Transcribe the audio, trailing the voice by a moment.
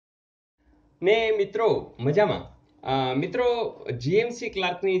ને મિત્રો મજામાં? મિત્રો જીએમસી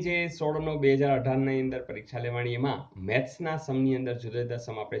ક્લાર્કની જે 16/9/2018 ની અંદર પરીક્ષા લેવાની એમાં મેથ્સના સમની અંદર જુદા જુદા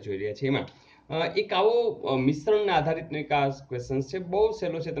સમ આપણે જોઈ રહ્યા છીએ. એમાં એક આવો મિશ્રણના આધારિત ક્વેશ્ચન છે, બહુ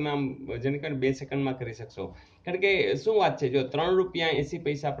સહેલો છે, તમે આમ જેને કરીને 2 સેકન્ડમાં કરી શકશો. કારણ કે શું વાત છે, જો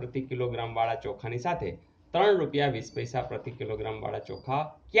 ₹3.80 પ્રતિ કિલોગ્રામ વાળા ચોખાની સાથે ₹3.20 પ્રતિ કિલોગ્રામ વાળા ચોખા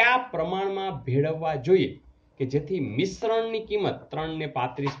કયા પ્રમાણમાં ભેળવવા જોઈએ કે જેથી મિશ્રણની કિંમત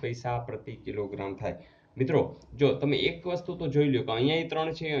 3.35 પ્રતિ કિલોગ્રામ થાય. મિત્રો જો તમે એક વસ્તુ તો જોઈ લો કે અહીંયા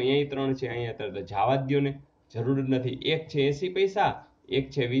 3 છે, અહીંયા 3 છે, અહીંયા 3, તો જવા જ દો ને, જરૂર જ નથી. એક છે 80 પૈસા, એક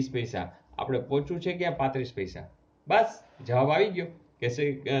છે 20 પૈસા, આપણે પહોંચવું છે કે 35 પૈસા, બસ જવાબ આવી ગયો.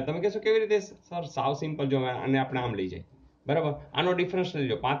 તમે કહેશો કેવી રીતે સર? સાવ સિમ્પલ, જો અને આપણે આમ લઈ જાય, બરાબર. આનો ડિફરન્સ લઈ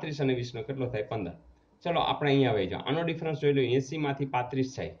લો, 35 અને 20 નો કેટલો થાય? 15. ચલો આપણે અહીંયા આવી જાઓ, આનો ડિફરન્સ જોઈ લો, 80 માંથી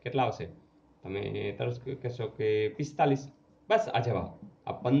 35 થાય, કેટલા આવશે? તમે તરત કહેશો કે 45. બસ આ જવાબ,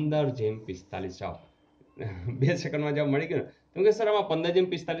 આ 15/45 જવાબ. 2 સેકન્ડમાં જવાબ મળી ગયો. તમે કે સર આમાં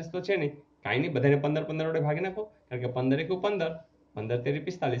 15/45 તો છે નહીં. કાંઈ નહીં, બધાને 15 વડે ભાગી નાખો, કારણ કે 15 × 15, 15 ×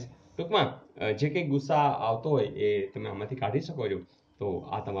 45. ટૂંકમાં જે કંઈ ગુસ્સા આવતો હોય એ તમે આમાંથી કાઢી શકો છો, તો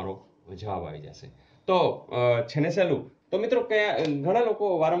આ તમારો જવાબ આવી જશે. તો છે ને સહેલું. તો મિત્રો ઘણા લોકો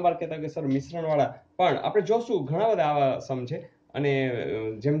વારંવાર કહેતા કે સર મિશ્રણવાળા, પણ આપણે જોશું ઘણા બધા આવા સમ છે, અને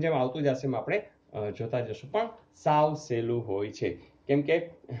જેમ જેમ આવતું જશે એમ આપણે જોતા જશું. પણ સાવ સહેલું હોય છે, કેમ કે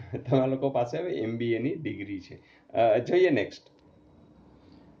તમારા લોકો પાસે MBA ની ડિગ્રી છે. જોઈએ નેક્સ્ટ.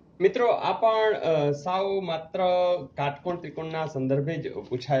 મિત્રો આ પણ સાવ માત્ર કાટકોણ ત્રિકોણના સંદર્ભે જ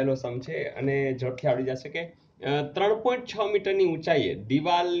પૂછાયેલો સમ છે, અને ઝડપથી આવડી જશે કે 3.6 મીટરની ઊંચાઈએ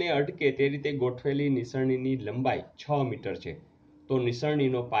દિવાલને અટકે તે રીતે ગોઠવેલી નિસરણીની લંબાઈ 6 મીટર છે, તો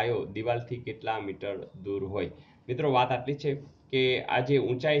નિસરણીનો પાયો દિવાલથી કેટલા મીટર દૂર હોય? મિત્રો વાત આટલી છે કે આ જે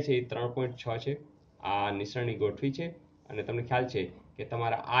ઊંચાઈ છે એ 3.6 છે, આ નિસરણી ગોઠવી છે, અને તમને ખ્યાલ છે કે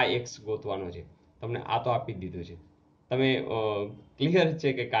તમારે આ x ગોતવાનો છે. તમને આ તો આપી જ દીધું છે. તમે ક્લિયર છે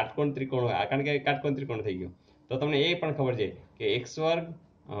કે કાટકોણ ત્રિકોણ હોય, કારણ કે કાટકોણ ત્રિકોણ થઈ ગયો, તો તમને એ પણ ખબર છે કે x²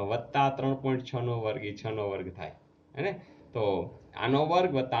 વત્તા 3.6 નો વર્ગ એ 6 નો વર્ગ થાય, હે ને? તો આનો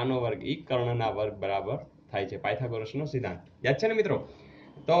વર્ગ વત્તા આનો વર્ગ એ કર્ણના વર્ગ બરાબર થાય છે. પાયથાગોરસનો સિદ્ધાંત યાદ છે ને મિત્રો?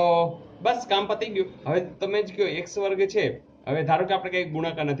 તો બસ કામ પતી ગયું. હવે તમે જ કહો x² છે, હવે ધારો કે આપણે કંઈ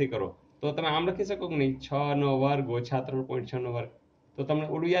ગુણાકાર નથી કરો, તો તમે આમ લખી શકો કે નહીં? 6 નો વર્ગ ઓછા 3.6 નો વર્ગ. તો તમને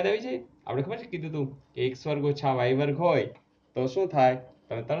ઓલું યાદ આવી જાય, આપણે ખબર છે કીધું હતું કે x² ઓછા y² હોય તો શું થાય?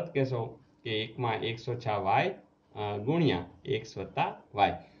 તમે તરત કહેશો કે 1 - x - y ગુણ્યા x +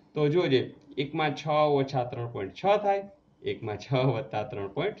 y. તો જોજે, 1 - 6 ઓછા 3.6 થાય, 1 - 6 વત્તા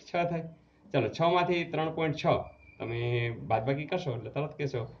 3.6 થાય. ચલો 6 માંથી 3.6 તમે બાદબાકી કરશો એટલે તરત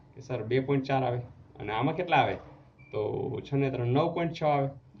કહેશો કે સર 2.4 આવે, અને આમાં કેટલા આવે? તો 6 ને 3 9.6 આવે.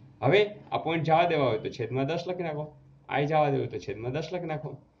 હવે આ પોઈન્ટ જવા દેવા હોય તો છેદમાં 10 લખી નાખો, આ જવા દેવું હોય તો છેદમાં 10 લખી નાખો.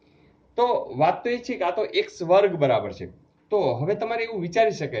 તો વાત તો એ છે કે આ તો x² બરાબર છે. તો હવે તમારે એવું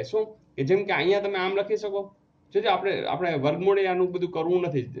વિચારી શકાય શું કે જેમ કે અહીંયા તમે આમ લખી શકો, જોજો આપણે વર્ગમૂળે આનું બધું કરવું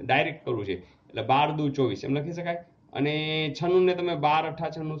નથી, ડાયરેક્ટ કરવું છે. એટલે 12 × 2 = 24 એમ લખી શકાય. અને 96 ને તમે 12 ×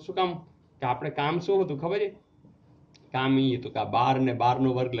 8 = 96. શું કામ? કે આપણે કામ શું હતું ખબર છે? કામ એ હતું કે 12 ને 12 નો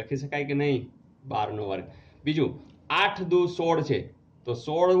વર્ગ લખી શકાય કે નહીં? 12 નો વર્ગ. બીજું 8 × 2 = 16 છે, તો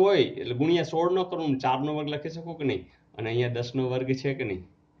 16 હોય એટલે ગુણ્યા 16 ન કરવું, 4 નો વર્ગ લખી શકો કે નહીં? અને અહીંયા 10 નો વર્ગ છે કે નહીં?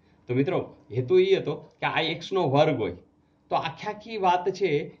 તો મિત્રો હેતુ એ હતો કે આ x નો વર્ગ હોય તો આખી વાત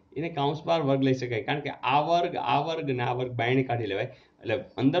છે એને કૌંસ બહાર વર્ગ લઈ શકાય, કારણ કે આ વર્ગ ને આ વર્ગ બાયણે કાઢી લેવાય. એટલે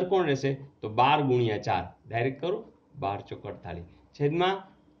અંદર કોણ રહેશે? તો 12 × 4, ડાયરેક્ટ કરું 12 × 4 = 48 છેદમાં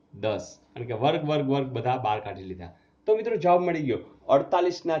 10, કારણ કે વર્ગ વર્ગ વર્ગ બધા બહાર કાઢી લીધા. તો મિત્રો જવાબ મળી ગયો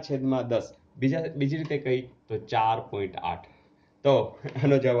 48/10. બીજી રીતે કહી તો 4.8. તો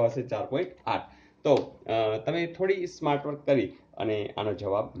આનો જવાબ આવશે 4.8. તો તમે થોડી સ્માર્ટ વર્ક કરી અને આનો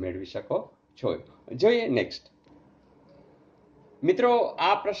જવાબ મેળવી શકો છો. જોઈએ નેક્સ્ટ. મિત્રો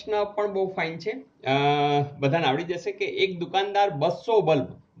આ પ્રશ્ન પણ બહુ ફાઇન છે, બધાને આવડી જશે કે એક દુકાનદાર 200 બલ્બ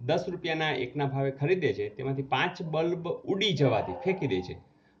 10 રૂપિયાના એકના ભાવે ખરીદે છે, તેમાંથી 5 બલ્બ ઉડી જવાથી ફેંકી દે છે.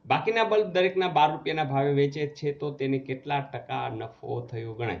 બાકીના બલ્બ દરેકના 12 રૂપિયાના ભાવે વેચે છે, તો તેને કેટલા ટકા નફો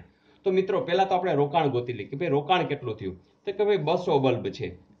થયો ગણાય? તો મિત્રો પહેલા તો આપણે રોકાણ ગોતી લઈએ કે ભાઈ રોકાણ કેટલું થયું. તો કે ભાઈ 200 બલ્બ છે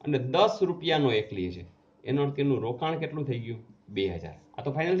અને 10 રૂપિયાનો એક લે છે, એનો અર્થ એનું રોકાણ કેટલું થઈ ગયું? 2000. આ તો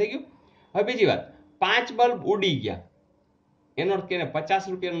ફાઇનલ થઈ ગયું. હવે બીજી વાત, 5 બલ્બ ઉડી ગયા, એનો અર્થ કે 50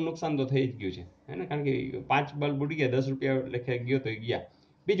 રૂપિયાનું નુકસાન તો થઈ જ ગયું છે, હે ને? કારણ કે 5 બલ્બ ઉડી ગયા, 10 રૂપિયા લેખે ગયો તો ગયા.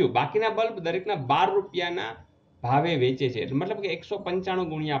 બીજું, બાકીના બલ્બ દરેકના 12 રૂપિયાના ભાવે વેચે છે, એટલે મતલબ કે 195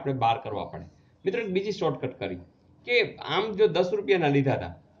 ગુણ્યા આપણે 12 કરવા પડે. મિત્રો એક બીજી શોર્ટકટ કરી કે આમ જો 10 રૂપિયાના લીધા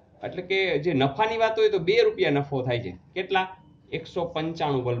હતા, એટલે કે જે નફાની વાત હોય તો 2 રૂપિયા નફો થાય છે. કેટલા?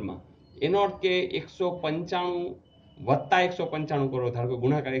 195 બલ્બમાં. એનો અર્થ કે 195 વત્તા 195 કરો, ધારો કે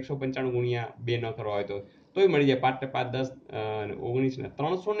ગુણાકાર 195 ગુણ્યા 2 ન કરવા હોય તોય મળી જાય. 5 ને 5 10 19 ને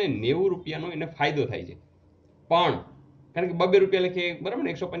 390 રૂપિયાનો એને ફાયદો થાય છે. પણ કારણ કે 2 રૂપિયા લખીએ બરાબર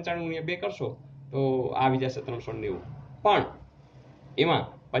ને, 195 ગુણ્યા 2 કરશો તો આવી જશે 390. પણ એમાં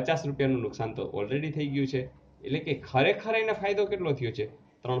 50 રૂપિયાનું નુકસાન તો ઓલરેડી થઈ ગયું છે. એટલે કે ખરેખર એને ફાયદો કેટલો થયો છે?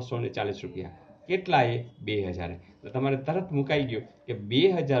 340 રૂપિયા. કેટલા એ? 2000. તો તમારે તરત મુકાઈ ગયું કે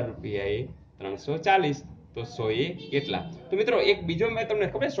 2000 રૂપિયા એ 340, તો 100 એ કેટલા? તો મિત્રો એક બીજો મેં તમને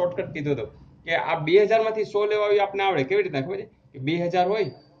ખબર શોર્ટકટ કીધો હતો કે આ 2000 માંથી 100 લેવા આપને આવડે. કેવી રીતના ખબર છે? કે 2000 હોય,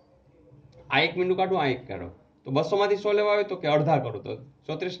 આ 1 મીંડું કાઢો, આ 1 કાઢો, તો 200 માંથી 100 લેવા આવે તો કે અડધા કરો, તો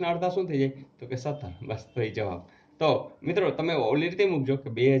 34 ના અડધા શું થઈ જાય? તો કે 17. બસ તો એ જવાબ. તો મિત્રો તમે ઓલી રીતે મૂકજો કે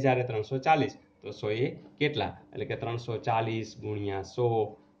 2000 એ 340, તો 100 એ કેટલા? એટલે કે 340 ગુણ્યા 100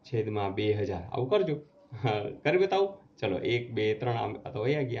 છેદમાં 2000. આવું કરજો. કરી બતાવું? ચલો 1 2 3 આ તો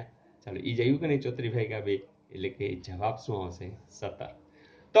વયા ગયા. ચાલો ઈ જયું કે નહીં? 34 ભાગ્યા 2 એટલે કે જવાબ શું આવશે? 17.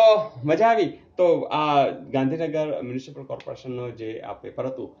 તો મજા આવી. તો આ ગાંધીનગર મ્યુનિસિપલ કોર્પોરેશનનો જે આ પેપર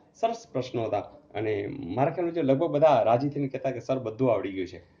હતું, સરસ પ્રશ્નો હતા અને મારા ખ્યાલ મુજબ લગભગ બધા રાજી થઈને કહેતા કે સર બધું આવડી ગયું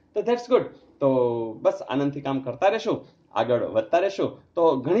છે. તો ધેટ્સ ગુડ. તો બસ આનંદથી કામ કરતા રહેશું, આગળ વધતા રહેશું. તો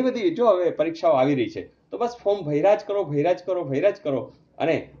ઘણી બધી જો હવે પરીક્ષાઓ આવી રહી છે, તો બસ ફોર્મ ભર્યા જ કરો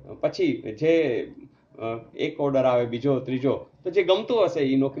અને પછી જે એક ઓર્ડર આવે, બીજો ત્રીજો, તો જે ગમતું હશે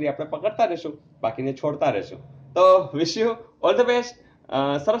એ નોકરી આપણે પકડતા રહેશું, બાકીને છોડતા રહેશું. તો wish you all the best.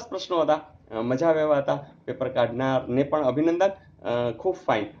 સરસ પ્રશ્નો હતા, મજા આવે એવા હતા. પેપર કાઢનારને પણ અભિનંદન. ખૂબ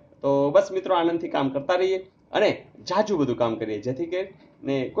ફાઇન. તો બસ મિત્રો આનંદથી કામ કરતા રહીએ અને જાજુ બધું કામ કરીએ, જેથી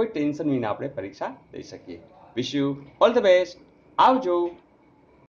કરીને કોઈ ટેન્શન વિના આપણે પરીક્ષા દઈ શકીએ. Wish you all the best. આવજો.